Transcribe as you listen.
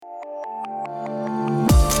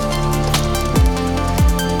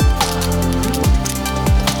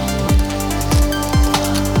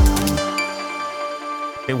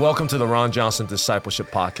Hey, welcome to the Ron Johnson Discipleship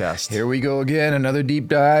Podcast. Here we go again, another deep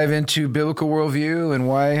dive into biblical worldview and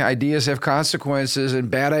why ideas have consequences and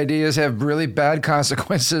bad ideas have really bad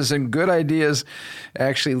consequences and good ideas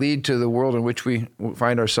actually lead to the world in which we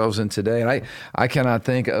find ourselves in today. And I cannot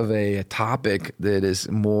think of a topic that is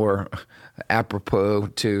more apropos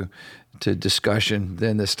to discussion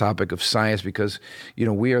than this topic of science, because, you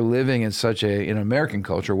know, we are living in such an American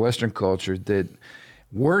culture, Western culture, that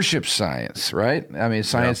worship science, right? I mean,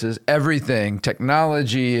 science is everything,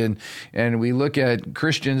 technology, and we look at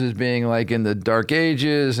Christians as being like in the dark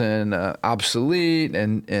ages and obsolete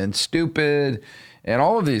and stupid and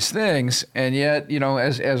all of these things. And yet, you know,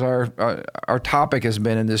 as our topic has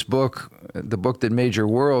been in this book, the book that made your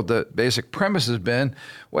world, the basic premise has been,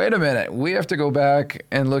 wait a minute, we have to go back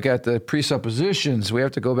and look at the presuppositions. We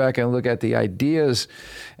have to go back and look at the ideas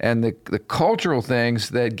and the cultural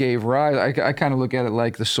things that gave rise. I kind of look at it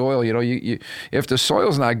like the soil. You know, you if the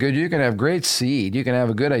soil's not good, you can have great seed, you can have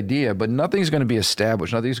a good idea, but nothing's going to be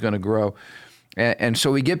established, nothing's going to grow. And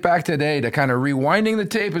so we get back today to kind of rewinding the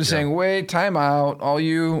tape and saying, wait, time out. All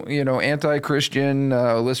you anti-Christian,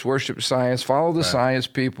 let's worship science, follow the science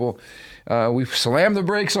people. We slam the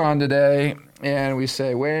brakes on today and we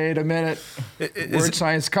say, wait a minute, where'd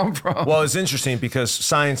science come from? Well, it's interesting because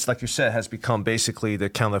science, like you said, has become basically the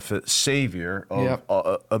counterfeit savior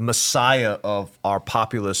of a messiah of our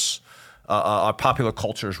popular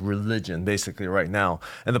culture's religion, basically, right now.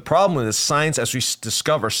 And the problem is science, as we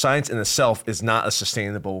discover, science in itself is not a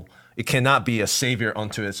sustainable, it cannot be a savior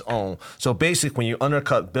unto its own. So basically, when you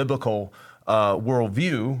undercut biblical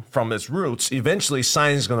worldview from its roots, eventually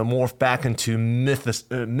science is going to morph back into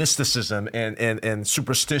mysticism and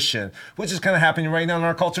superstition, which is kind of happening right now in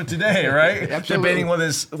our culture today, right? Absolutely. Debating what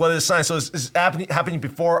is science. So it's happening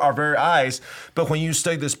before our very eyes. But when you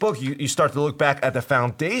study this book, you start to look back at the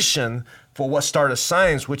foundation for what started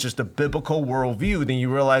science, which is the biblical worldview. Then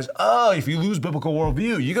you realize, if you lose biblical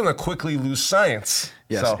worldview, you're going to quickly lose science.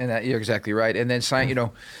 Yes, and you're exactly right. And then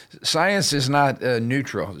science is not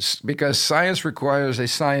neutral, because science requires a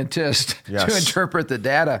scientist to interpret the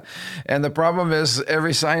data. And the problem is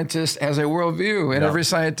every scientist has a worldview, and every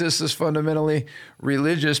scientist is fundamentally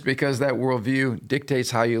religious because that worldview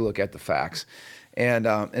dictates how you look at the facts. And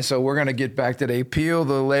so we're going to get back today, peel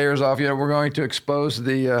the layers off. You know, we're going to expose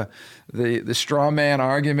the straw man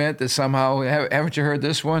argument that somehow, haven't you heard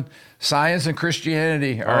this one? Science and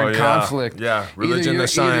Christianity are in conflict. Yeah, religion and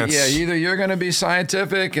science. Either you're going to be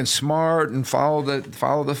scientific and smart and follow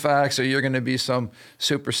the facts, or you're going to be some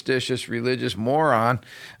superstitious religious moron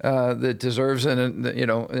that deserves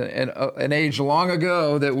an age long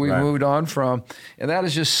ago that we moved on from. And that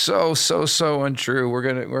is just so untrue. We're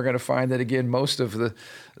going to find that again. Most of the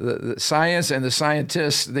science and the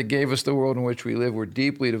scientists that gave us the world in which we live were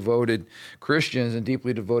deeply devoted Christians and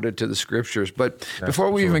deeply devoted to the scriptures. But before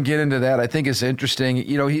we even get into that, I think it's interesting.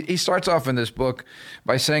 You know, he starts off in this book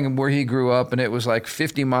by saying where he grew up, and it was like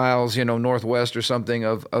 50 miles, northwest or something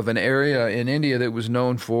of an area in India that was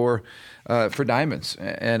known for diamonds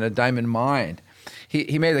and a diamond mine.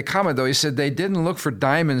 He made a comment, though. He said they didn't look for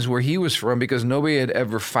diamonds where he was from because nobody had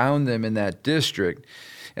ever found them in that district.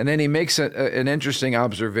 And then he makes an interesting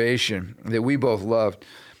observation that we both loved.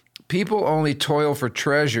 People only toil for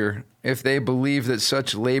treasure if they believe that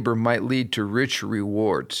such labor might lead to rich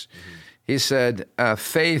rewards. Mm-hmm. He said,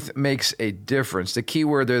 faith makes a difference. The key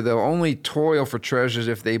word there, they'll only toil for treasures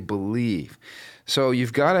if they believe. So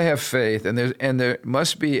you've got to have faith, and there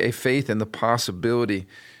must be a faith in the possibility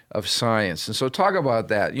of science. And so talk about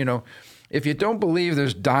that. You know, if you don't believe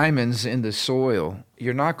there's diamonds in the soil,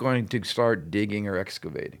 you're not going to start digging or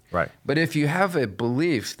excavating. Right. But if you have a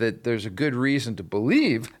belief that there's a good reason to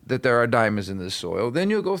believe that there are diamonds in the soil, then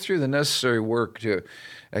you'll go through the necessary work to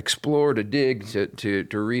explore, to dig, to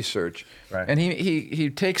research. Right. And he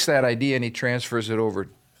takes that idea and he transfers it over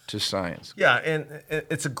to science. Yeah, and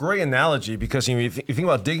it's a great analogy because you think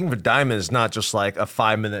about digging for diamonds is not just like a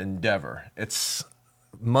 5-minute endeavor. It's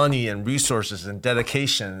money and resources and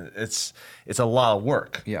dedication. It's a lot of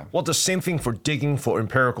work. Yeah. Well, the same thing for digging for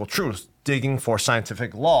empirical truth, digging for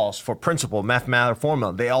scientific laws, for principle, mathematical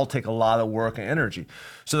formula. They all take a lot of work and energy.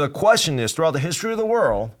 So the question is, throughout the history of the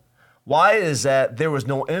world, why is that there was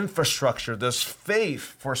no infrastructure, this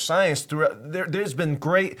faith for science throughout? There's been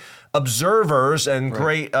great observers and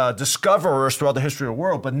great discoverers throughout the history of the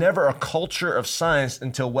world, but never a culture of science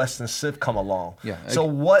until Weston Civ come along. Yeah. So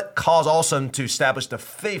what caused all of a sudden to establish the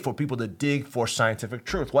faith for people to dig for scientific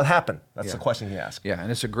truth? What happened? That's the question he asked. Yeah, and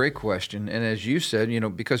it's a great question. And as you said,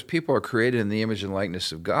 because people are created in the image and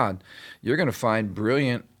likeness of God, you're going to find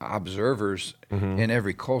brilliant observers in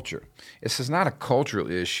every culture. This is not a cultural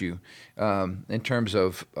issue in terms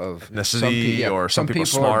of ethnicity or some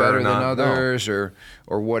people are better than not, others or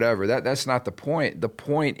whatever. That's not the point. The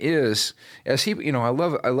point is, as he, I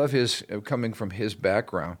love his coming from his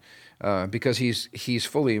background. Because he's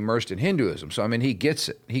fully immersed in Hinduism. So, I mean, he gets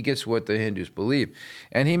it. He gets what the Hindus believe.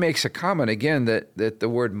 And he makes a comment, again, that the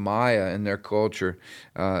word Maya in their culture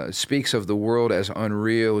speaks of the world as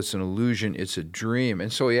unreal, it's an illusion, it's a dream.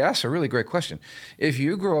 And so he asks a really great question. If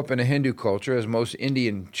you grow up in a Hindu culture, as most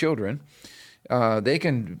Indian children, they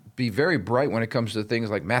can be very bright when it comes to things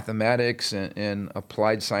like mathematics and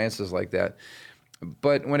applied sciences like that.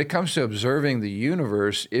 But when it comes to observing the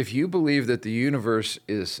universe, if you believe that the universe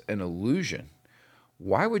is an illusion,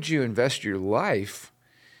 why would you invest your life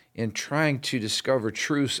in trying to discover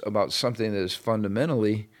truths about something that is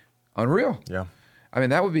fundamentally unreal? Yeah. I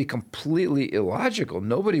mean, that would be completely illogical.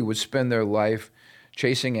 Nobody would spend their life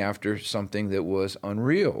chasing after something that was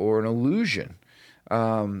unreal or an illusion,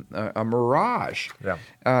 a mirage. Yeah.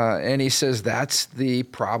 And he says that's the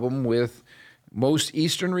problem with most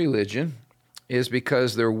Eastern religion, is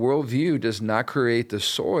because their worldview does not create the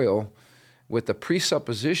soil with the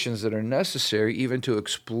presuppositions that are necessary even to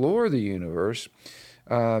explore the universe.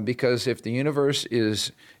 Because if the universe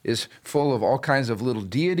is full of all kinds of little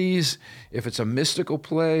deities, if it's a mystical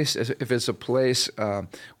place, if it's a place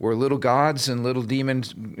where little gods and little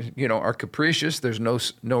demons, are capricious, there's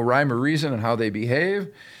no rhyme or reason in how they behave,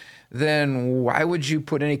 then why would you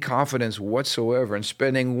put any confidence whatsoever in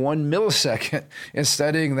spending 1 millisecond in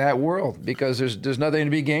studying that world? Because there's nothing to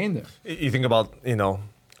be gained there. You think about,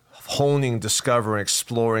 honing, discovering,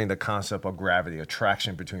 exploring the concept of gravity,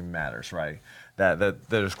 attraction between matters, right? That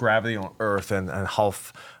there's gravity on Earth and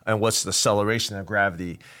what's the acceleration of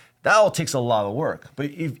gravity. That all takes a lot of work.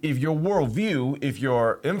 But if your worldview, if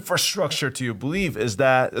your infrastructure to your belief is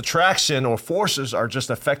that attraction or forces are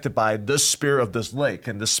just affected by the spirit of this lake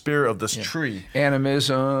and the spirit of this tree.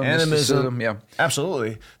 Animism, mysticism, yeah.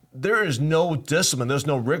 Absolutely. There is no discipline, there's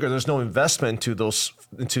no rigor, there's no investment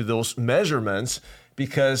into those measurements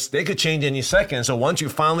because they could change any second. So once you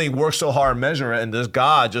finally work so hard and measure it and this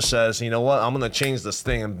God just says, you know what, I'm going to change this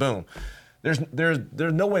thing and boom. There's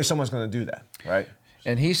no way someone's going to do that, right?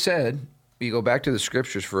 And he said, you go back to the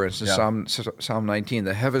scriptures, for instance, Psalm 19,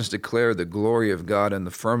 the heavens declare the glory of God and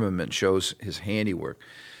the firmament shows his handiwork.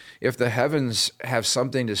 If the heavens have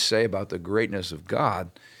something to say about the greatness of God,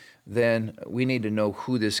 then we need to know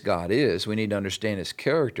who this God is. We need to understand his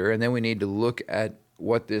character, and then we need to look at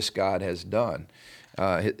what this God has done.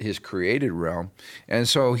 His created realm. And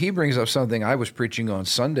so he brings up something I was preaching on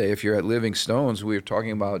Sunday. If you're at Living Stones, we were talking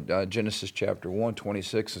about Genesis chapter 1,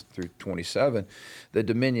 26 through 27, the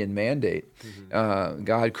dominion mandate.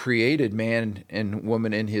 God created man and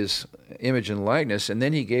woman in his image and likeness, and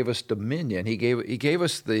then he gave us dominion. He gave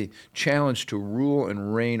us the challenge to rule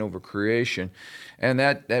and reign over creation. And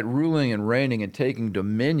that ruling and reigning and taking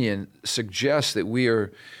dominion suggests that we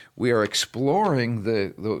are exploring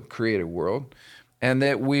the created world, and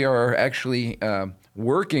that we are actually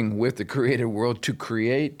working with the created world to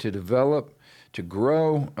create, to develop, to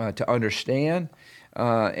grow, to understand.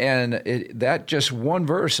 And that just one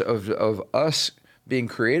verse of us being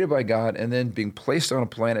created by God and then being placed on a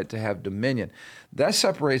planet to have dominion, that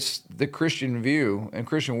separates the Christian view and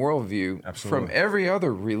Christian worldview from every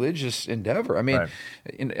other religious endeavor. I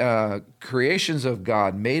mean, creations of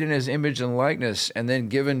God made in his image and likeness and then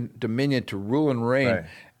given dominion to rule and reign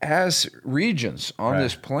as regions on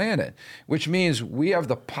this planet, which means we have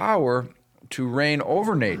the power to reign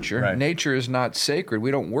over nature. Nature is not sacred. We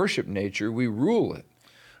don't worship nature. We rule it.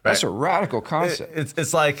 That's a radical concept.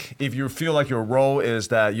 It's like if you feel like your role is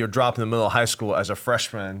that you're dropped in the middle of high school as a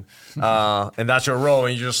freshman, and that's your role,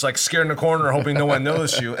 and you're just like scared in the corner hoping no one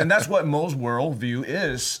notices you. And that's what most worldview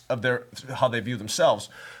is of how they view themselves.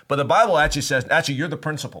 But the Bible actually says, you're the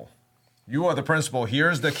principal. You are the principal.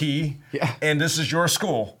 Here's the key, and this is your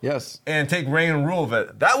school. Yes. And take reign and rule of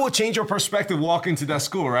it. That will change your perspective walking to that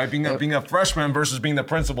school, right? Being a freshman versus being the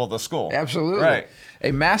principal of the school. Absolutely. Right.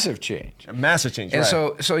 A massive change. A massive change, and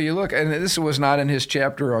so you look, and this was not in his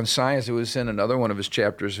chapter on science. It was in another one of his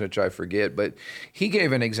chapters, which I forget. But he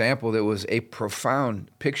gave an example that was a profound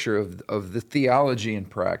picture of the theology in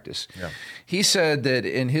practice. Yeah. He said that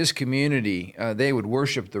in his community, they would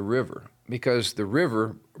worship the river, because the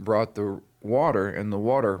river brought the water, and the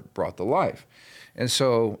water brought the life. And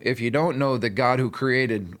so if you don't know the God who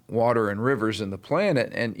created water and rivers and the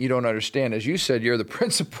planet, and you don't understand, as you said, you're the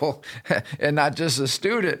principal and not just a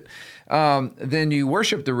student, then you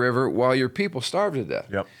worship the river while your people starve to death.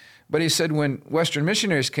 Yep. But he said when Western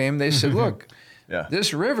missionaries came, they said, look, Yeah.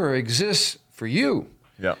 this river exists for you.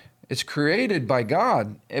 Yep. It's created by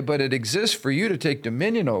God, but it exists for you to take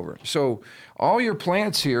dominion over. So all your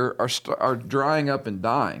plants here are drying up and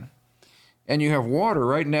dying, and you have water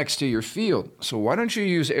right next to your field. So why don't you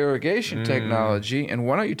use irrigation technology, and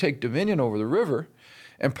why don't you take dominion over the river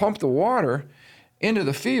and pump the water into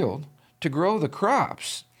the field to grow the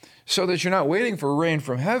crops so that you're not waiting for rain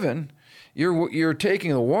from heaven. You're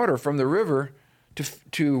taking the water from the river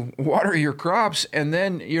to water your crops, and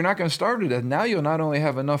then you're not going to starve to death. Now you'll not only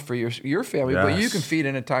have enough for your family, but you can feed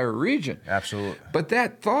an entire region. Absolutely. But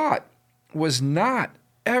that thought was not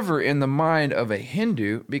ever in the mind of a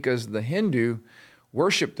Hindu, because the Hindu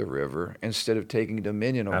worshiped the river instead of taking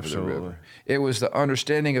dominion over the river. It was the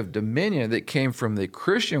understanding of dominion that came from the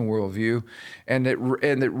Christian worldview, and it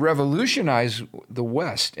revolutionized the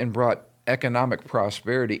West and brought economic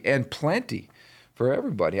prosperity and plenty for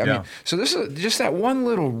everybody. I mean, so this is just that one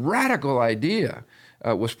little radical idea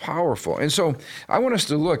was powerful. And so I want us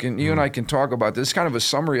to look, and you and I can talk about this, kind of a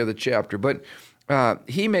summary of the chapter, but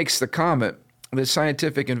he makes the comment that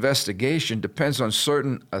scientific investigation depends on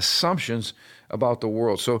certain assumptions about the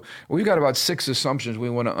world. So we've got about 6 assumptions we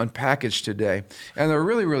want to unpackage today, and they're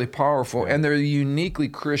really, really powerful, and they're uniquely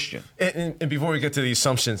Christian. And before we get to the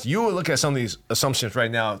assumptions, you will look at some of these assumptions right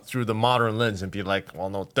now through the modern lens and be like, well,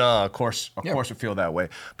 no, duh, of course we feel that way.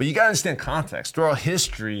 But you got to understand context. Throughout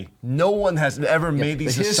history, no one has ever made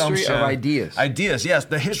these assumptions. The history of ideas. Ideas, yes.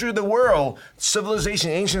 The history of the world, civilization,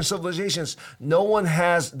 ancient civilizations, no one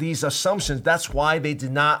has these assumptions. That's why they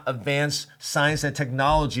did not advance science and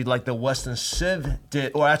technology like the Western Civ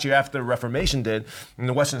did, or actually after the Reformation did, in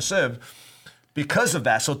the Western Civ, because of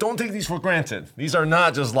that. So don't take these for granted. These are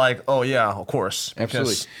not just like, oh yeah, of course.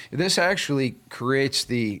 Absolutely. This actually creates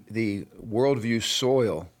the worldview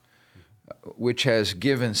soil, which has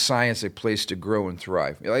given science a place to grow and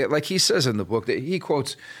thrive. Like he says in the book, that he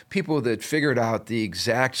quotes people that figured out the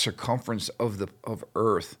exact circumference of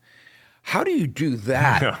Earth. How do you do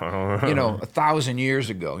that? 1,000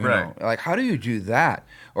 years ago. You know, like, how do you do that?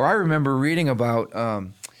 Or I remember reading about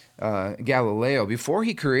Galileo before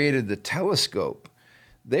he created the telescope.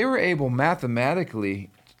 They were able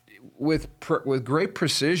mathematically, with great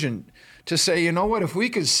precision, to say, you know what? If we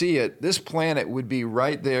could see it, this planet would be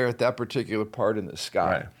right there at that particular part in the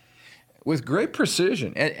sky. Right. With great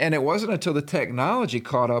precision, and it wasn't until the technology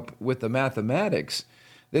caught up with the mathematics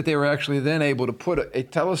that they were actually then able to put a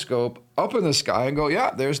telescope up in the sky and go,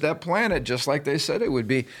 yeah, there's that planet, just like they said it would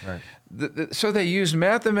be. Right. So they used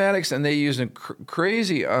mathematics, and they used a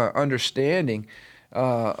crazy understanding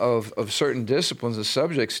of certain disciplines and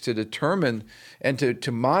subjects to determine and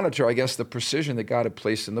to monitor, I guess, the precision that God had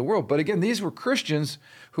placed in the world. But again, these were Christians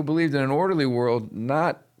who believed in an orderly world,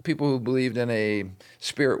 not people who believed in a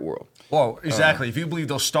spirit world. Well, exactly. If you believe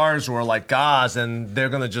those stars were like gods and they're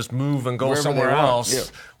going to just move and go somewhere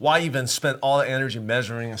else, why even spend all the energy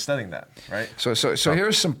measuring and studying that, right? So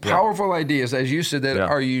here's some powerful ideas, as you said, that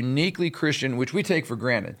are uniquely Christian, which we take for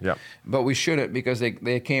granted, but we shouldn't, because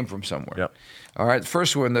they came from somewhere. All right, the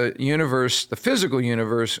first one, the universe, the physical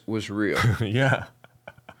universe was real.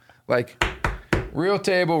 Like real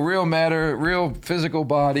table, real matter, real physical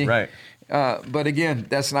body. Right. But again,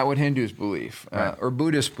 that's not what Hindus believe or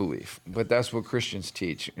Buddhists believe, but that's what Christians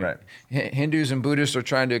teach. Right. Hindus and Buddhists are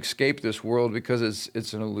trying to escape this world because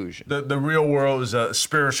it's an illusion. The real world is a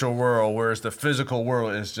spiritual world, whereas the physical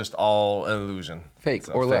world is just all an illusion. Fake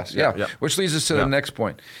or less, Which leads us to the next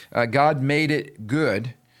point. God made it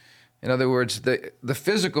good. In other words, the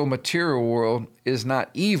physical material world is not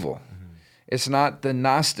evil. Mm-hmm. It's not the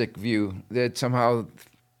Gnostic view that somehow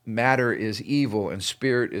matter is evil and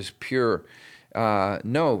spirit is pure.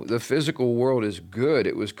 No, the physical world is good.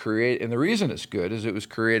 It was created, and the reason it's good is it was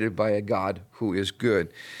created by a God who is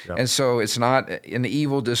good. And so it's not an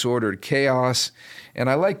evil, disordered chaos. And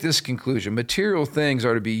I like this conclusion. Material things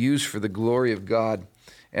are to be used for the glory of God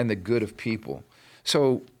and the good of people.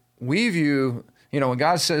 So we view, when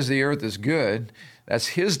God says the earth is good, that's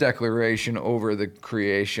his declaration over the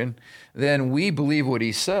creation, then we believe what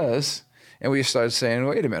he says. And we started saying,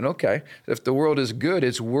 wait a minute, okay, if the world is good,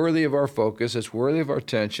 it's worthy of our focus, it's worthy of our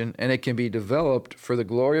attention, and it can be developed for the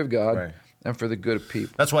glory of God and for the good of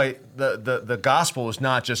people. That's why the gospel is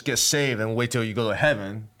not just get saved and wait till you go to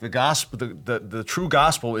heaven. The gospel, the true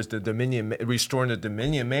gospel is the dominion, restoring the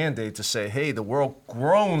dominion mandate to say, hey, the world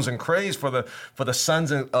groans and craves for the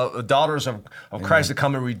sons and daughters of Christ to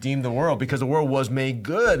come and redeem the world, because the world was made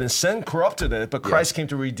good and sin corrupted it, but Christ came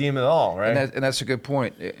to redeem it all, right? And that's a good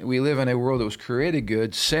point. We live in a world that was created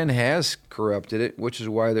good. Sin has corrupted it, which is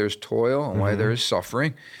why there's toil and why there is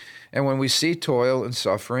suffering. And when we see toil and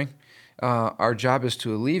suffering, our job is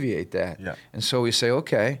to alleviate that. Yeah. And so we say,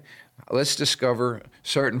 okay, let's discover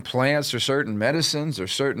certain plants or certain medicines or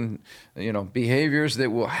certain behaviors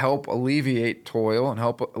that will help alleviate toil and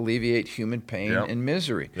help alleviate human pain and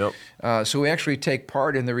misery. Yep. So we actually take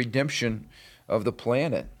part in the redemption of the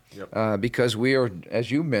planet. Yep. Because we are,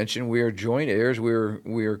 as you mentioned, we are joint heirs. We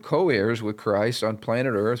are co-heirs with Christ on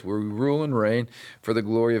planet Earth, where we rule and reign for the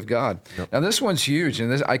glory of God. Yep. Now, this one's huge,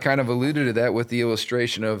 and I kind of alluded to that with the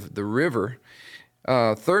illustration of the river.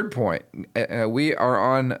 Third point, we are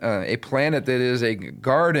on a planet that is a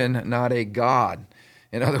garden, not a god.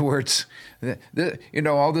 In other words,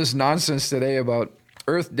 all this nonsense today about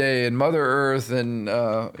Earth Day and Mother Earth and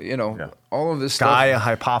all of this stuff. Gaia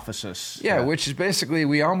hypothesis. Yeah, which is basically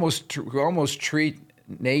we almost treat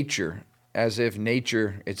nature as if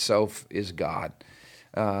nature itself is God,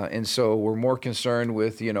 and so we're more concerned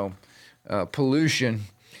with pollution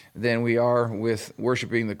than we are with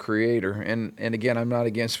worshiping the Creator. And again, I'm not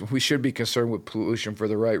against. We should be concerned with pollution for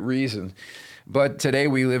the right reasons, but today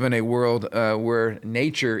we live in a world where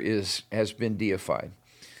nature has been deified.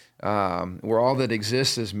 Where all that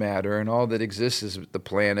exists is matter, and all that exists is the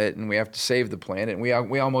planet, and we have to save the planet. And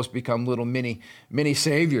we almost become little mini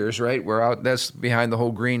saviors, right? We're out. That's behind the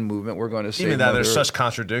whole green movement. We're going to save. Even that, Mother there's Earth. such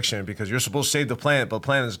contradiction, because you're supposed to save the planet, but the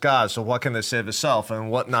planet is God. So what can it save itself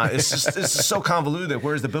and whatnot? It's so convoluted.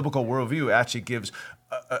 Whereas the biblical worldview actually gives.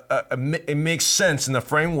 It makes sense in the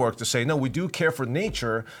framework to say, no, we do care for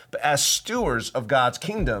nature, but as stewards of God's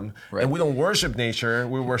kingdom, and we don't worship nature,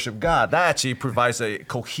 we worship God. That actually provides a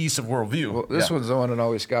cohesive worldview. Well, this one's the one that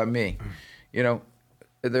always got me.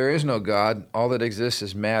 There is no God. All that exists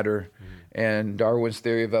is matter. And Darwin's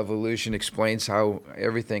theory of evolution explains how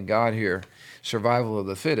everything got here, survival of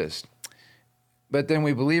the fittest. But then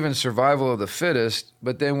we believe in survival of the fittest,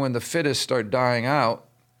 but then when the fittest start dying out,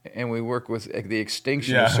 and we work with the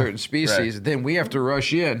extinction of certain species, then we have to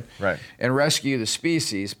rush in and rescue the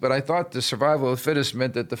species. But I thought the survival of the fittest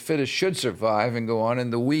meant that the fittest should survive and go on,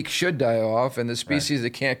 and the weak should die off, and the species that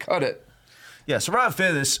can't cut it. Yeah,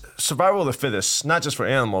 survival of the fittest, not just for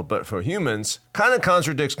animal, but for humans, kind of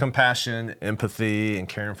contradicts compassion, empathy, and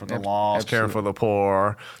caring for the lost, caring for the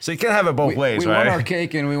poor. So you can't have it both ways, we right? want our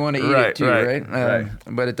cake and we want to eat it too, right?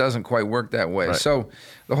 But it doesn't quite work that way. Right. So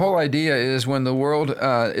the whole idea is when the world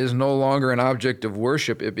is no longer an object of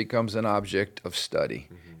worship, it becomes an object of study.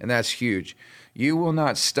 And that's huge. You will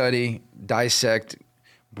not study, dissect,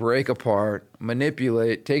 break apart,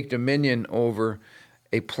 manipulate, take dominion over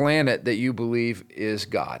a planet that you believe is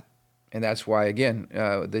God. And that's why, again,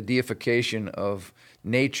 the deification of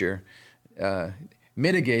nature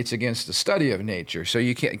mitigates against the study of nature. So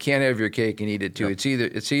you can't have your cake and eat it too.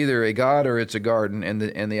 Yep. It's either a God or it's a garden, and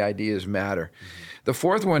the ideas matter. The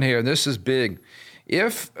fourth one here, and this is big.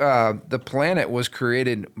 If the planet was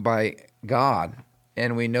created by God,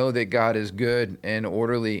 and we know that God is good and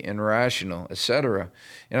orderly and rational, etc.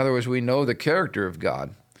 In other words, we know the character of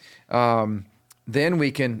God. Then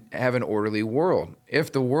we can have an orderly world.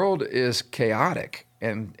 If the world is chaotic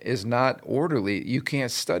and is not orderly, you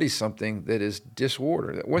can't study something that is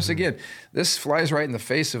disordered. Once again, this flies right in the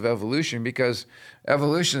face of evolution, because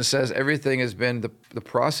evolution says everything has been the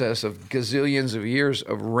process of gazillions of years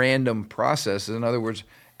of random processes. In other words,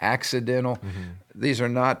 accidental. These are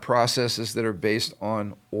not processes that are based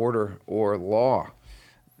on order or law,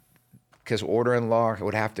 because order and law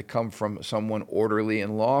would have to come from someone orderly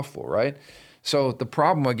and lawful, right? So the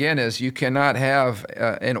problem, again, is you cannot have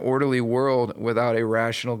an orderly world without a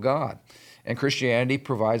rational God. And Christianity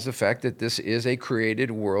provides the fact that this is a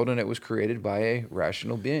created world, and it was created by a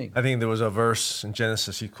rational being. I think there was a verse in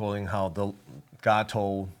Genesis equaling how God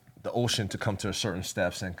told the ocean to come to a certain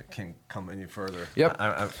steps and can't come any further. Yep.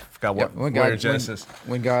 I forgot where in Genesis.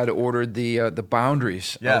 When God ordered the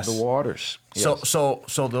boundaries of the waters. Yes.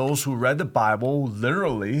 So those who read the Bible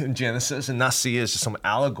literally in Genesis and not see it as just some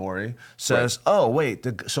allegory says, oh, wait,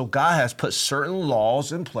 so God has put certain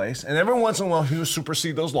laws in place, and every once in a while he will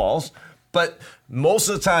supersede those laws, But most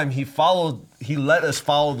of the time, he let us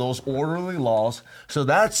follow those orderly laws. So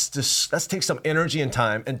let's take some energy and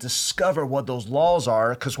time and discover what those laws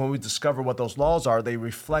are. Because when we discover what those laws are, they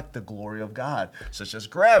reflect the glory of God, such as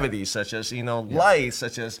gravity, such as light,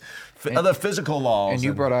 such as other physical laws. And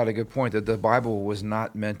you brought out a good point that the Bible was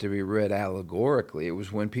not meant to be read allegorically. It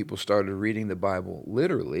was when people started reading the Bible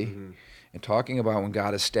literally. And talking about when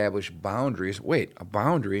God established boundaries. Wait, a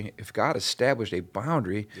boundary, if God established a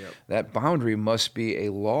boundary, that boundary must be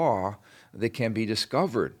a law that can be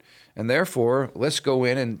discovered. And therefore, let's go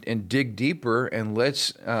in and dig deeper, and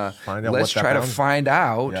let's try to find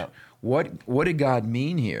out what did God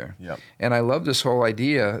mean here. And I love this whole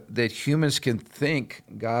idea that humans can think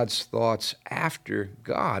God's thoughts after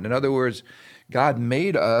God. In other words, God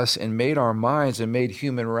made us and made our minds and made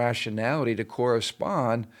human rationality to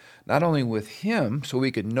correspond not only with Him, so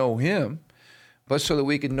we could know Him, but so that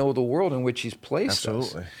we could know the world in which He's placed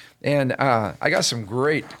us. And I got some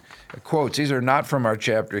great quotes. These are not from our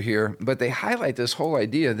chapter here, but they highlight this whole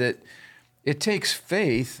idea that it takes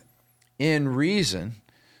faith in reason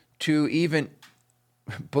to even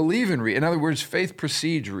believe in reason. In other words, faith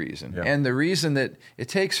precedes reason. And the reason that it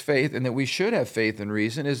takes faith and that we should have faith in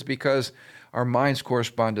reason is because our minds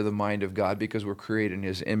correspond to the mind of God because we're created in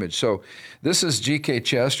His image. So this is G.K.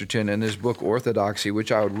 Chesterton in his book Orthodoxy,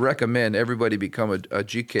 which I would recommend everybody become a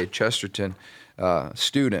G.K. Chesterton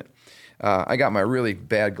student. I got my really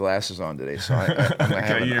bad glasses on today, so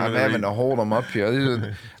I'm having to hold them up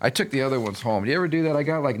here. I took the other ones home. Do you ever do that? I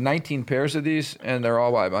got like 19 pairs of these, and they're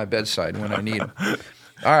all by my bedside when I need them.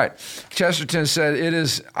 All right. Chesterton said, "It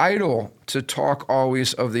is idle to talk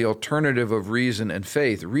always of the alternative of reason and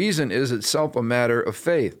faith. Reason is itself a matter of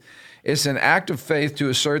faith. It's an act of faith to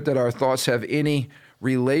assert that our thoughts have any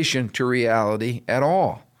relation to reality at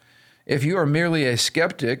all. If you are merely a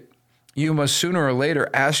skeptic, you must sooner or later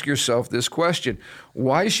ask yourself this question: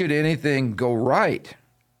 why should anything go right,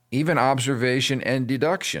 even observation and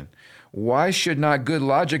deduction? Why should not good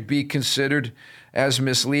logic be considered as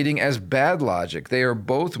misleading as bad logic? They are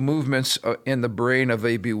both movements in the brain of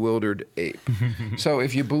a bewildered ape." So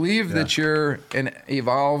if you believe that you're an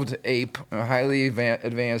evolved ape, a highly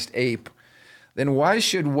advanced ape, then why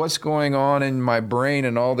should what's going on in my brain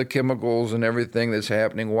and all the chemicals and everything that's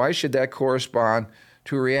happening, why should that correspond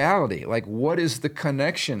to reality? Like, what is the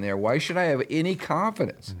connection there? Why should I have any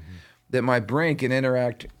confidence that my brain can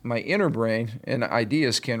interact, my inner brain and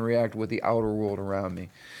ideas can react with the outer world around me?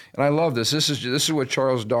 And I love this. This is what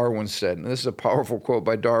Charles Darwin said, and this is a powerful quote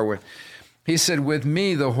by Darwin. He said, "With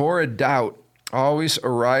me, the horrid doubt always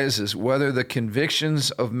arises whether the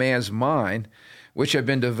convictions of man's mind, which have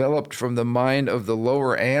been developed from the mind of the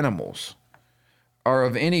lower animals, are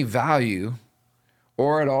of any value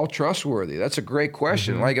or at all trustworthy." That's a great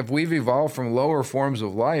question. Like, if we've evolved from lower forms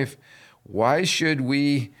of life, why should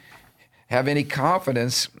we have any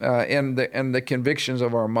confidence in the convictions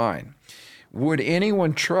of our mind? Would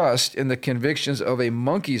anyone trust in the convictions of a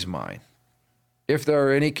monkey's mind if there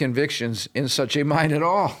are any convictions in such a mind at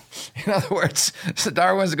all? In other words, so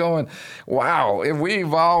Darwin's going, wow, if we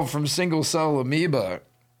evolved from single-cell amoeba,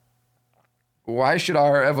 why should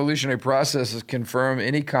our evolutionary processes confirm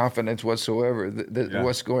any confidence whatsoever that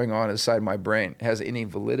what's going on inside my brain has any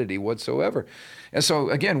validity whatsoever? And so,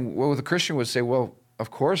 again, what the Christian would say, well,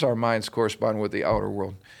 of course our minds correspond with the outer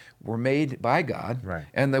world. We're made by God,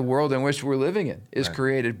 and the world in which we're living in is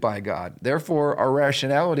created by God. Therefore, our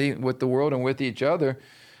rationality with the world and with each other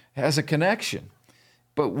has a connection.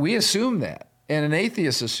 But we assume that, and an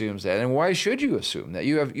atheist assumes that. And why should you assume that?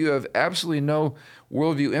 You have absolutely no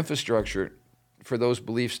worldview infrastructure for those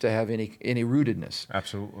beliefs to have any rootedness.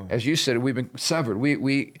 Absolutely. As you said, we've been severed.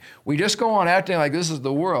 We just go on acting like this is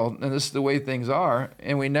the world and this is the way things are,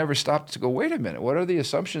 and we never stop to go, wait a minute, what are the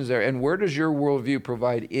assumptions there? And where does your worldview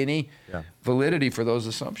provide any validity for those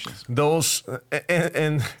assumptions?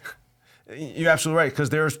 And you're absolutely right, because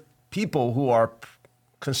there's people who are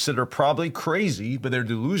considered probably crazy, but they're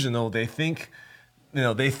delusional. They think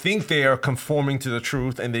they are conforming to the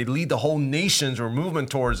truth, and they lead the whole nations or movement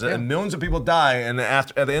towards it, and millions of people die. And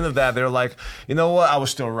at the end of that, they're like, you know what? I was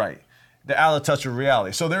still right. They're out of touch with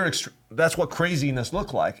reality. So that's what craziness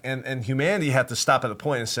look like. And humanity had to stop at a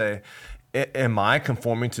point and say, am I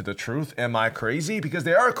conforming to the truth? Am I crazy? Because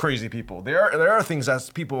there are crazy people. There are things that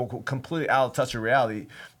people completely out of touch with reality.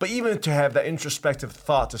 But even to have that introspective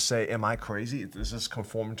thought to say, am I crazy? Is this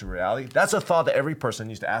conforming to reality? That's a thought that every person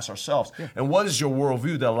needs to ask ourselves. Yeah. And what is your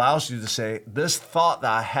worldview that allows you to say, this thought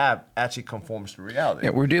that I have actually conforms to reality?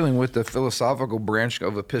 Yeah, we're dealing with the philosophical branch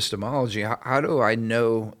of epistemology. How do I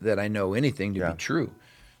know that I know anything to be true?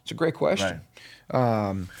 It's a great question.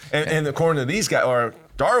 Right. And according to these guys, or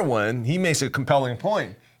Darwin, he makes a compelling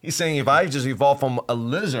point. He's saying if I just evolved from a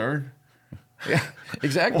lizard, Yeah,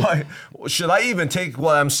 exactly. why should I even take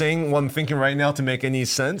what I'm saying, what I'm thinking right now to make any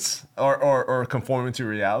sense or conform into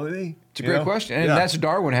reality? It's a great question. And that's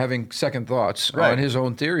Darwin having second thoughts on his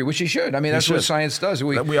own theory, which he should. I mean, that's what science does.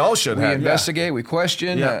 We all should have. We investigate, we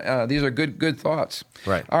question. These are good thoughts.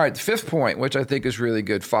 Right. All right, the fifth point, which I think is really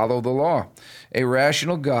good, follow the law. A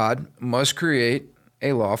rational God must create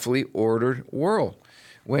a lawfully ordered world.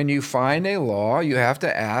 When you find a law, you have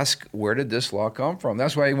to ask, where did this law come from?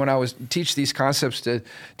 That's why when I teach these concepts to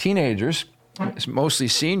teenagers, mostly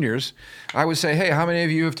seniors, I would say, hey, how many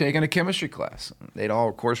of you have taken a chemistry class? They'd all,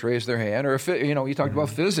 of course, raise their hand. Or, you talked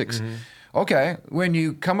about physics. Mm-hmm. Okay, when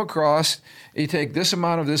you come across, you take this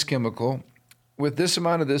amount of this chemical with this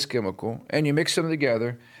amount of this chemical, and you mix them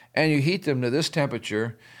together, and you heat them to this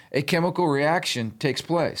temperature, a chemical reaction takes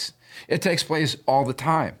place. It takes place all the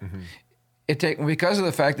time. Mm-hmm. Because of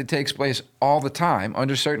the fact it takes place all the time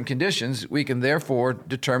under certain conditions, we can therefore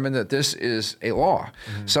determine that this is a law.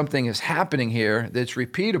 Mm-hmm. Something is happening here that's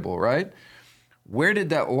repeatable, right? Where did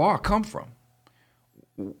that law come from?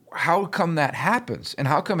 How come that happens? And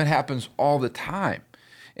how come it happens all the time?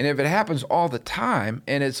 And if it happens all the time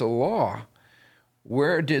and it's a law,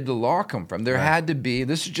 where did the law come from? There had to be,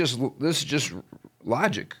 this is just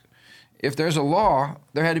logic. If there's a law,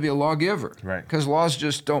 there had to be a lawgiver. Right. Because laws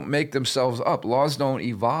just don't make themselves up. Laws don't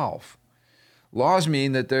evolve. Laws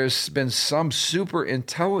mean that there's been some super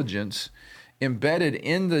intelligence embedded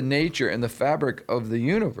in the nature and the fabric of the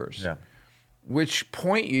universe, which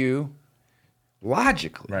point you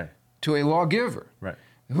logically to a lawgiver,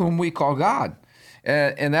 whom we call God.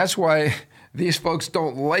 And that's why these folks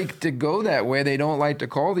don't like to go that way. They don't like to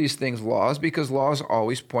call these things laws, because laws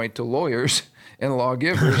always point to lawyers and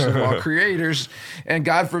lawgivers and law creators. And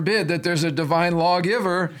God forbid that there's a divine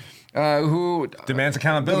lawgiver who demands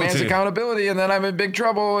accountability. And then I'm in big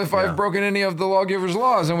trouble if I've broken any of the lawgiver's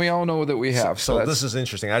laws. And we all know that we have. So this is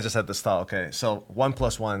interesting. I just had this thought. Okay, so 1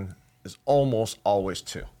 + 1 is almost always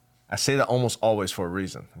 2. I say that almost always for a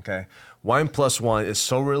reason, okay? 1 + 1 is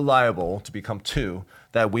so reliable to become 2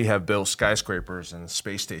 that we have built skyscrapers and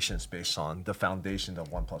space stations based on the foundation that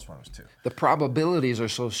 1 + 1 is 2. The probabilities are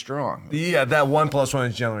so strong. Yeah, that 1 + 1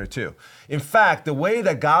 is generally 2. In fact, the way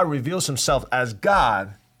that God reveals himself as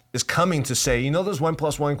God is coming to say, this 1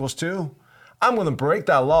 + 1 = 2? I'm going to break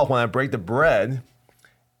that law when I break the bread.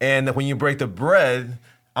 And when you break the bread,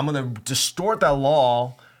 I'm going to distort that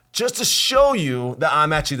law just to show you that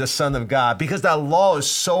I'm actually the Son of God, because that law is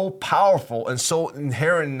so powerful and so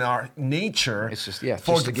inherent in our nature. It's just,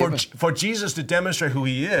 for Jesus to demonstrate who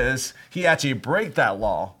he is, he actually break that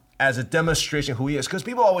law as a demonstration of who he is. Because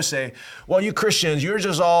people always say, well, you Christians, you're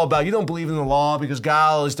just all about, you don't believe in the law because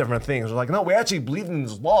God, all these different things. We're like, no, we actually believe in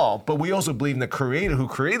this law, but we also believe in the creator who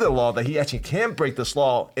created the law, that he actually can break this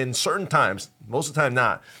law in certain times, most of the time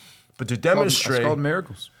not, but to demonstrate. It's called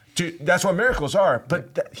miracles. That's what miracles are.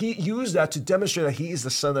 But he used that to demonstrate that he is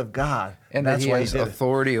the Son of God. And that's why he has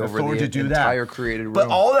authority over the entire created world. But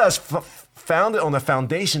all that's founded on the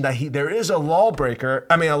foundation that there is a lawmaker,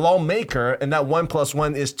 and that 1 +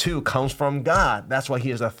 1 is 2 comes from God. That's why he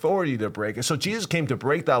has authority to break it. So Jesus came to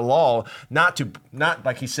break that law, not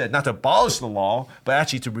like he said, not to abolish the law, but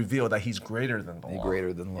actually to reveal that he's greater than the law.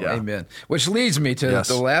 Greater than the law. Yeah. Amen. Which leads me to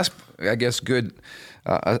the last, I guess, good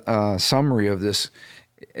summary of this.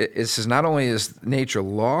 It says not only is nature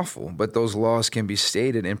lawful, but those laws can be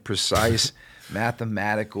stated in precise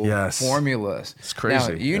mathematical formulas. It's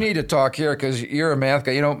crazy. Now, you need to talk here because you're a math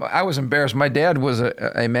guy. I was embarrassed. My dad was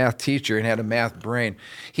a math teacher and had a math brain.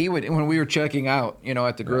 He would, when we were checking out,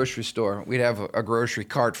 at the grocery store, we'd have a grocery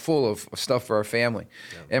cart full of stuff for our family.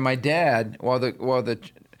 Yeah. And my dad, while the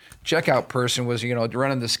checkout person was,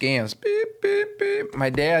 running the scans, beep, beep, beep,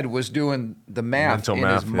 my dad was doing the math in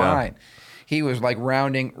his mind. He was like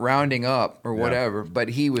rounding up or whatever, but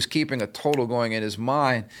he was keeping a total going in his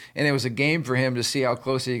mind, and it was a game for him to see how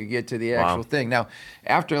close he could get to the actual thing. Now,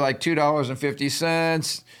 after like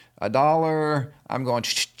 $2.50, $1, I'm going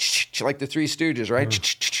like the Three Stooges,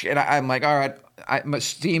 right? And I'm like, all right, my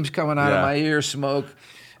steam's coming out of my ears, smoke.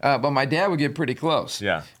 But my dad would get pretty close.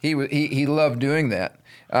 Yeah, he loved doing that.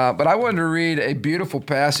 But I wanted to read a beautiful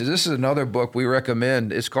passage. This is another book we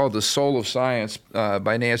recommend. It's called The Soul of Science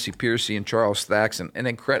by Nancy Pearcey and Charles Thaxton. And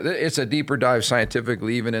it's a deeper dive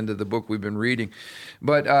scientifically even into the book we've been reading.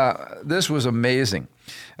 But this was amazing.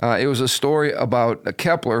 It was a story about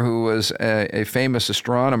Kepler, who was a famous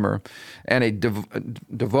astronomer and a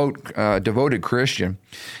devoted Christian.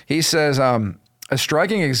 He says, a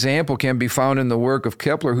striking example can be found in the work of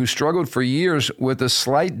Kepler, who struggled for years with a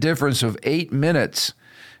slight difference of 8 minutes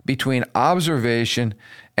between observation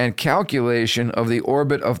and calculation of the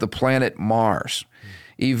orbit of the planet Mars.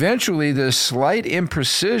 Eventually, this slight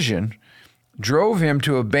imprecision drove him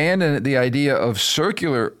to abandon the idea of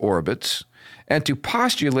circular orbits and to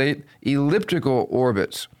postulate elliptical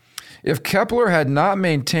orbits. If Kepler had not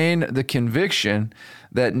maintained the conviction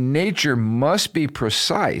that nature must be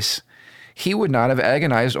precise, he would not have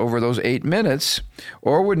agonized over those 8 minutes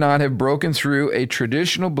or would not have broken through a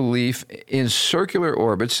traditional belief in circular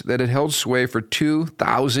orbits that had held sway for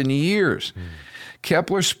 2,000 years.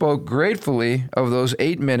 Kepler spoke gratefully of those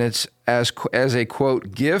 8 minutes as a,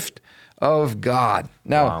 quote, gift of God.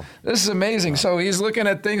 Now, Wow. This is amazing. So he's looking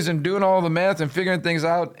at things and doing all the math and figuring things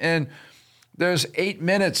out, and there's 8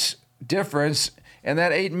 minutes difference, and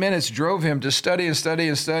that 8 minutes drove him to study and study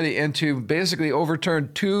and study and to basically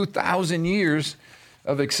overturn 2,000 years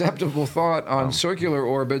of acceptable thought on circular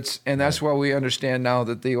orbits, and that's why we understand now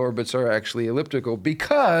that the orbits are actually elliptical,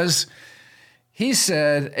 because he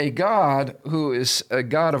said a God who is a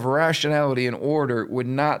God of rationality and order would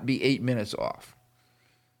not be 8 minutes off.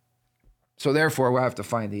 So therefore, we'll have to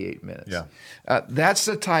find the 8 minutes. Yeah. That's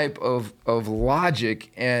the type of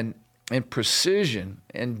logic and precision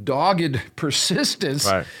and dogged persistence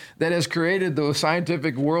Right. that has created the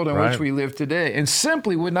scientific world in which Right. we live today, and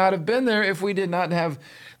simply would not have been there if we did not have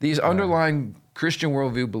these underlying Christian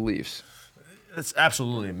worldview beliefs. It's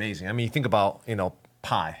absolutely amazing. I mean, you think about,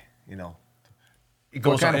 pie, It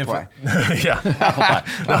goes kind on of pie? Yeah, apple pie.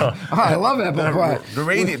 No. I love apple pie. The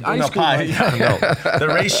With ice cream pie. on it. Yeah, no. The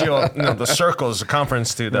ratio, the circle is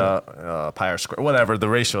circumference to the pi or square, whatever the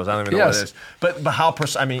ratio is. I don't even know what it is. But how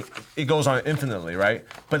it goes on infinitely, right?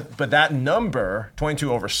 But that number,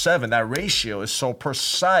 22/7, that ratio is so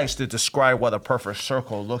precise to describe what a perfect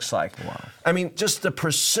circle looks like. Wow. I mean, just the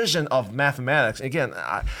precision of mathematics. Again,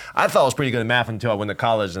 I thought I was pretty good at math until I went to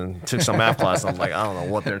college and took some math class. I'm like, I don't know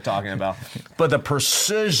what they're talking about. But the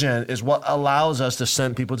precision is what allows us to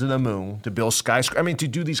send people to the moon, to build skyscrapers. I mean, to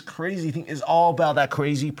do these crazy things. It's all about that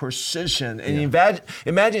crazy precision. And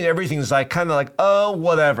imagine everything is kind of like, oh,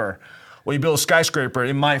 whatever. When you build a skyscraper,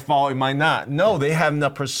 it might fall, it might not. No, they have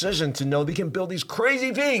enough precision to know they can build these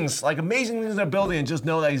crazy things, like amazing things they're building, and just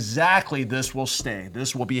know that exactly this will stay.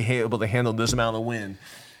 This will be able to handle this amount of wind.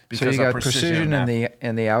 So you got precision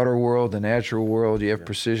in the outer world, the natural world. You have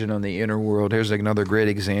precision on the inner world. Here's another great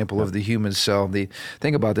example of the human cell.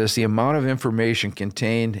 Think about this. The amount of information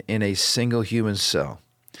contained in a single human cell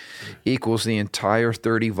equals the entire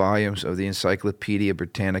 30 volumes of the Encyclopedia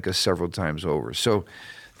Britannica several times over. So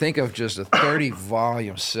think of just a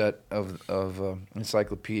 30-volume set of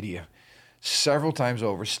encyclopedia several times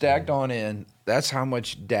over, stacked on in. That's how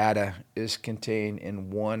much data is contained in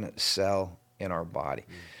one cell in our body.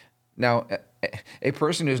 Now, a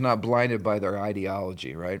person who's not blinded by their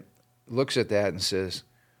ideology, right, looks at that and says,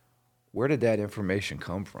 where did that information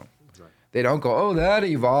come from? Right. They don't go, oh, that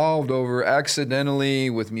evolved over accidentally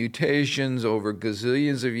with mutations over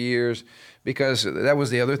gazillions of years, because that was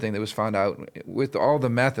the other thing that was found out. With all the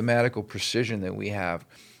mathematical precision that we have,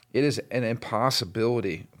 it is an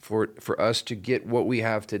impossibility for us to get what we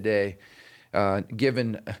have today,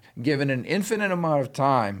 given an infinite amount of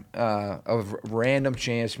time of random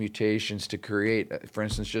chance mutations to create, for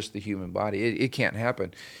instance, just the human body. It can't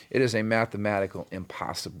happen. It is a mathematical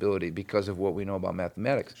impossibility because of what we know about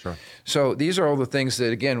mathematics. Sure. So these are all the things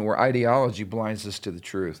that, again, where ideology blinds us to the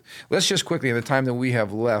truth. Let's just quickly, in the time that we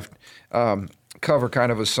have left, cover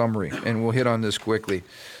kind of a summary, and we'll hit on this quickly.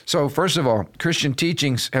 So first of all, Christian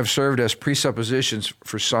teachings have served as presuppositions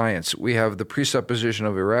for science. We have the presupposition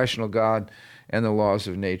of a rational God and the laws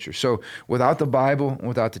of nature. So without the Bible,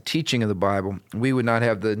 without the teaching of the Bible, we would not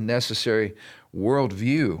have the necessary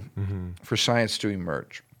worldview for science to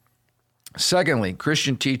emerge. Secondly,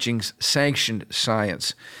 Christian teachings sanctioned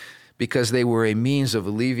science because they were a means of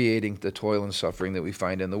alleviating the toil and suffering that we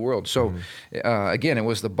find in the world. So, again, it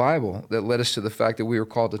was the Bible that led us to the fact that we were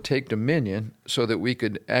called to take dominion so that we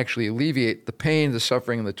could actually alleviate the pain, the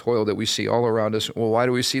suffering, and the toil that we see all around us. Well, why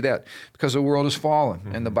do we see that? Because the world is fallen,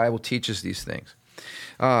 and the Bible teaches these things.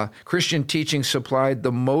 Christian teaching supplied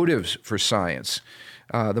the motives for science,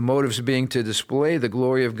 the motives being to display the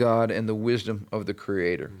glory of God and the wisdom of the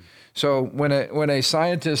Creator. So when a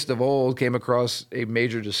scientist of old came across a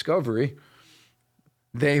major discovery,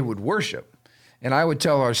 they would worship. And I would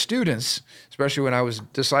tell our students, especially when I was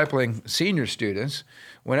discipling senior students,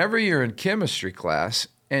 whenever you're in chemistry class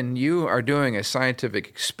and you are doing a scientific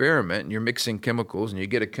experiment and you're mixing chemicals and you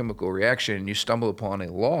get a chemical reaction and you stumble upon a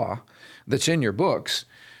law that's in your books,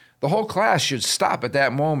 the whole class should stop at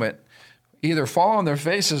that moment either fall on their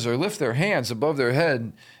faces or lift their hands above their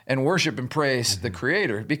head and worship and praise the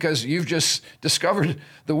Creator, because you've just discovered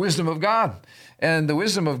the wisdom of God. And the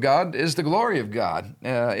wisdom of God is the glory of God.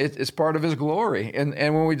 It's part of His glory. And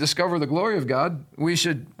when we discover the glory of God, we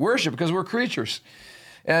should worship because we're creatures.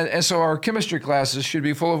 And so our chemistry classes should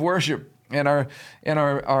be full of worship. And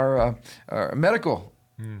our medical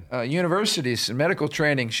universities and medical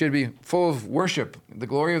training should be full of worship, the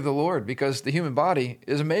glory of the Lord, because the human body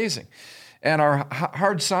is amazing. And our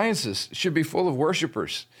hard sciences should be full of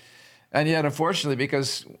worshipers. And yet, unfortunately,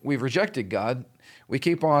 because we've rejected God, we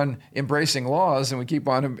keep on embracing laws and we keep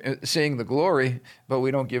on seeing the glory, but we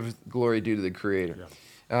don't give glory due to the Creator.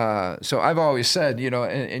 Yeah. So I've always said,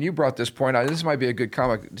 and you brought this point out, this might be a good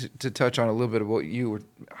comment to touch on a little bit of what you were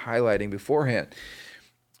highlighting beforehand.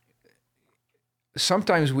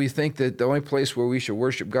 Sometimes we think that the only place where we should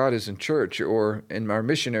worship God is in church or in our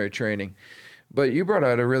missionary training. But you brought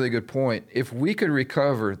out a really good point. If we could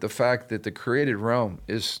recover the fact that the created realm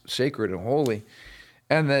is sacred and holy,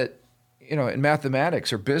 and that, in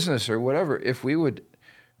mathematics or business or whatever, if we would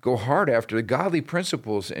go hard after the godly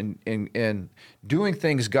principles and doing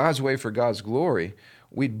things God's way for God's glory,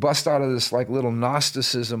 we'd bust out of this like little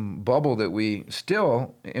Gnosticism bubble that we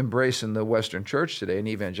still embrace in the Western church today in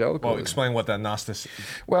evangelicalism. Well, explain what that Gnostic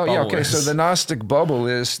is. So the Gnostic bubble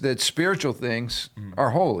is that spiritual things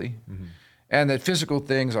are holy, and that physical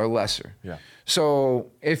things are lesser. Yeah.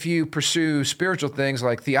 So if you pursue spiritual things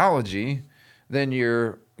like theology, then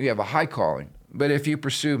you have a high calling. But if you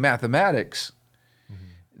pursue mathematics,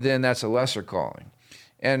 then that's a lesser calling.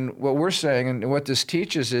 And what we're saying, and what this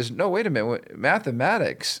teaches is, no, wait a minute,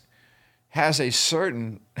 mathematics has a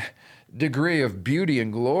certain degree of beauty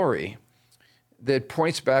and glory that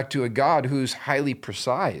points back to a God who's highly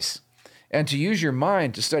precise. And to use your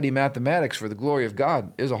mind to study mathematics for the glory of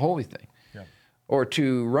God is a holy thing. Yeah. Or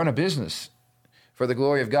to run a business for the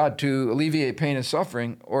glory of God, to alleviate pain and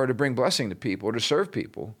suffering, or to bring blessing to people, or to serve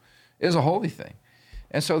people, is a holy thing.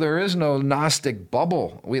 And so there is no Gnostic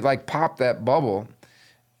bubble. We pop that bubble.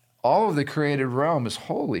 All of the created realm is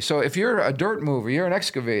holy. So if you're a dirt mover, you're an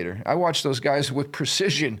excavator. I watch those guys with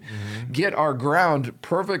precision get our ground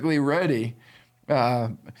perfectly ready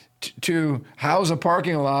to house a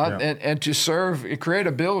parking lot and to create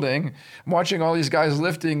a building. I'm watching all these guys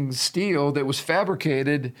lifting steel that was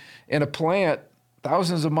fabricated in a plant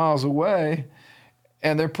thousands of miles away,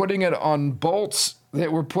 and they're putting it on bolts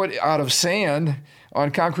that were put out of sand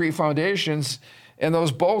on concrete foundations, and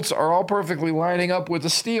those bolts are all perfectly lining up with the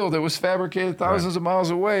steel that was fabricated thousands of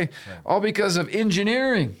miles away, all because of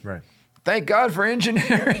engineering. Right. Thank God for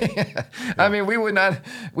engineering. I mean, we would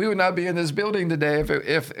not be in this building today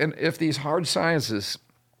if these hard sciences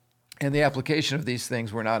and the application of these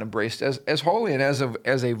things were not embraced as holy and as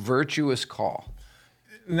a virtuous call.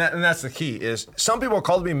 And that's the key. Is some people are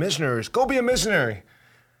called to be missionaries. Go be a missionary.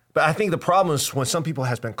 But I think the problem is when some people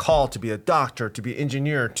has been called to be a doctor, to be an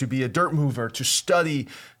engineer, to be a dirt mover, to study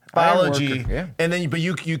biology, and then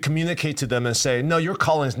you communicate to them and say, no, your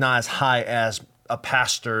calling is not as high as a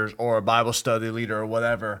pastor or a Bible study leader or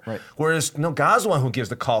whatever. Right. Whereas, no, God's the one who gives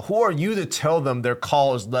the call. Who are you to tell them their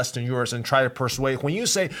call is less than yours and try to persuade? When you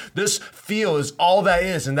say this field is all that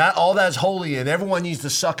is and that all that is holy and everyone needs to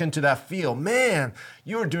suck into that field, man,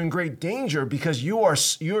 you are doing great danger because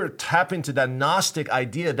you're tapping to that Gnostic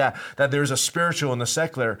idea that there's a spiritual and a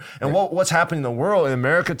secular. And what's happening in the world, in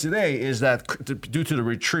America today, is that due to the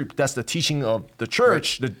retreat, that's the teaching of the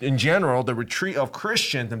church in general, the retreat of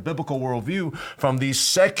Christians and biblical worldview from these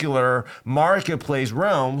secular marketplace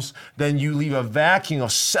realms, then you leave a vacuum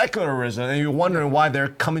of secularism, and you're wondering why they're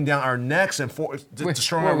coming down our necks and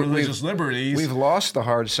destroying our religious liberties. We've lost the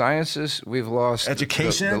hard sciences. We've lost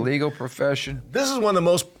education, the legal profession. This is one of the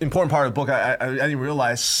most important part of the book. I didn't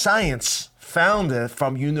realize science founded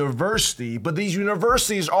from university, but these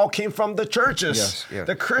universities all came from the churches. Yes.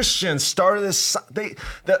 The Christians started this.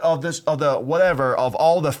 Of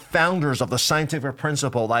all the founders of the scientific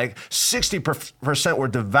principle, like 60% were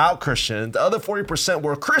devout Christians. The other 40%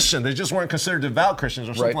 were Christian. They just weren't considered devout Christians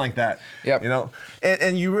or something like that. Yep.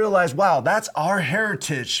 And you realize, wow, that's our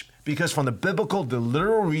heritage. Because from the biblical, the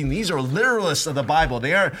literal reading, these are literalists of the Bible.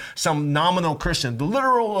 They aren't some nominal Christian. The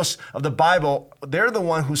literalists of the Bible, they're the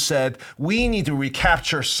one who said, we need to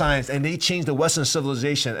recapture science. And they changed the Western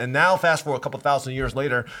civilization. And now, fast forward a couple thousand years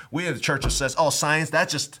later, we have the church that says, oh, science,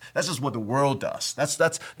 that's just what the world does. That's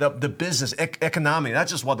the business, economy.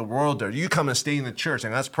 That's just what the world does. You come and stay in the church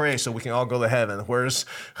and let's pray so we can all go to heaven. Whereas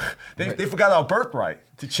they forgot our birthright.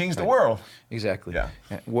 to change the world. Exactly. Yeah.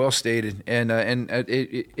 Well stated. And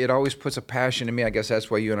it always puts a passion in me. I guess that's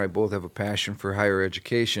why you and I both have a passion for higher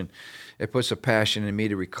education. It puts a passion in me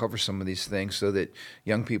to recover some of these things so that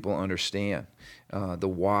young people understand the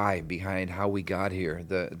why behind how we got here,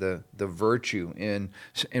 the virtue in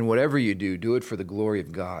whatever you do it for the glory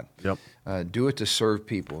of God. Yep. Do it to serve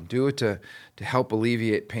people. Do it to help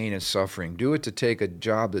alleviate pain and suffering. Do it to take a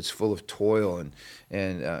job that's full of toil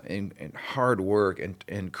and hard work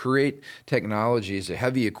and create technologies,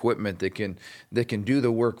 heavy equipment that can do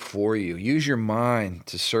the work for you. Use your mind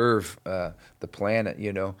to serve the planet,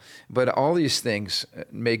 But all these things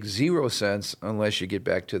make zero sense unless you get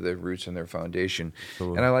back to the roots and their foundation.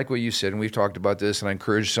 Absolutely. And I like what you said, and we've talked about this, and I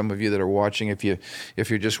encourage some of you that are watching, if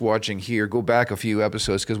you're just watching here, go back a few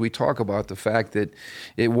episodes, because we talk about the fact that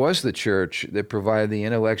it was the church that provided the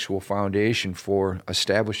intellectual foundation for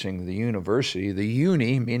establishing the university, the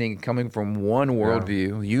uni, meaning coming from one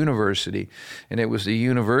worldview, university, and it was the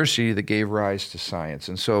university that gave rise to science.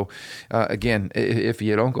 And so, again, if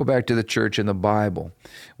you don't go back to the church and the Bible,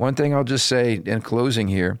 one thing I'll just say in closing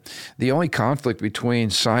here, the only conflict between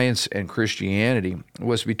science and Christianity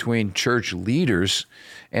was between church leaders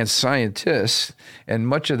and scientists, and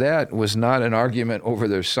much of that was not an argument over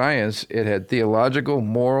their science. It had theological,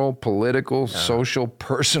 moral, political, social,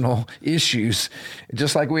 personal issues,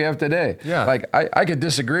 just like we have today. Yeah. Like, I could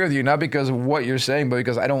disagree with you, not because of what you're saying, but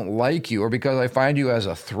because I don't like you or because I find you as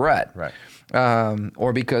a threat. Right.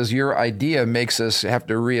 Or because your idea makes us have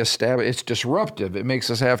to reestablish, it's disruptive. It makes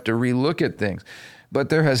us have to relook at things. But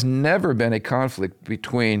there has never been a conflict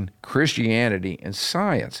between Christianity and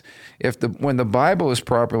science. When the Bible is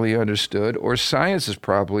properly understood or science is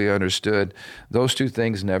properly understood, those two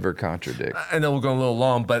things never contradict. I know we're going a little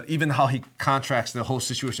long, but even how he contracts the whole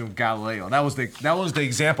situation with Galileo, that was the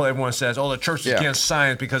example everyone says, the church is against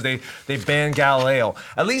science because they banned Galileo.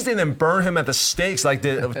 At least they didn't burn him at the stakes like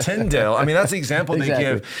of Tyndale. I mean, that's the example they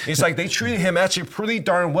give. It's like they treated him actually pretty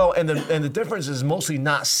darn well, and the difference is mostly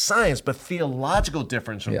not science, but theological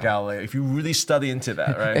difference from Galileo, if you really study into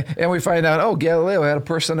that, right? And we find out, Galileo had a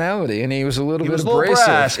personality, and he was a little bit abrasive.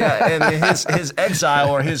 Brash, and his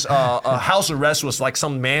exile or his house arrest was like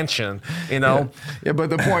some mansion, Yeah,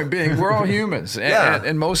 but the point being, we're all humans,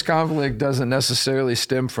 and most conflict doesn't necessarily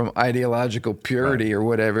stem from ideological purity or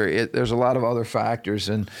whatever. There's a lot of other factors,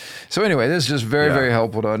 and so anyway, this is just very, very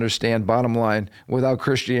helpful to understand. Bottom line, without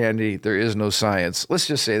Christianity, there is no science. Let's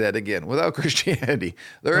just say that again. Without Christianity,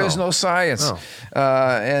 there is no science. No.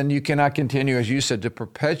 And you cannot continue, as you said, to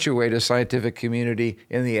perpetuate a scientific community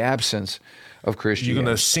in the absence of Christianity. You're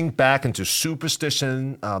going to sink back into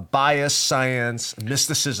superstition, bias, science,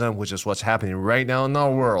 mysticism, which is what's happening right now in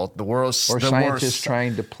our world. The world's or scientists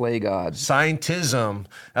trying to play God. Scientism.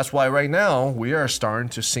 That's why right now we are starting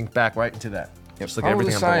to sink back right into that. Follow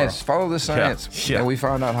the science. Follow the science. Yeah. And we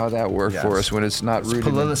found out how that worked for us when it's not rooted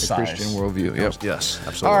in the Christian worldview. Yes,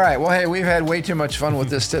 absolutely. All right. Well, hey, we've had way too much fun with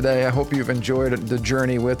this today. I hope you've enjoyed the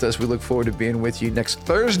journey with us. We look forward to being with you next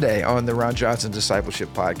Thursday on the Ron Johnson Discipleship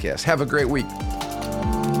Podcast. Have a great week.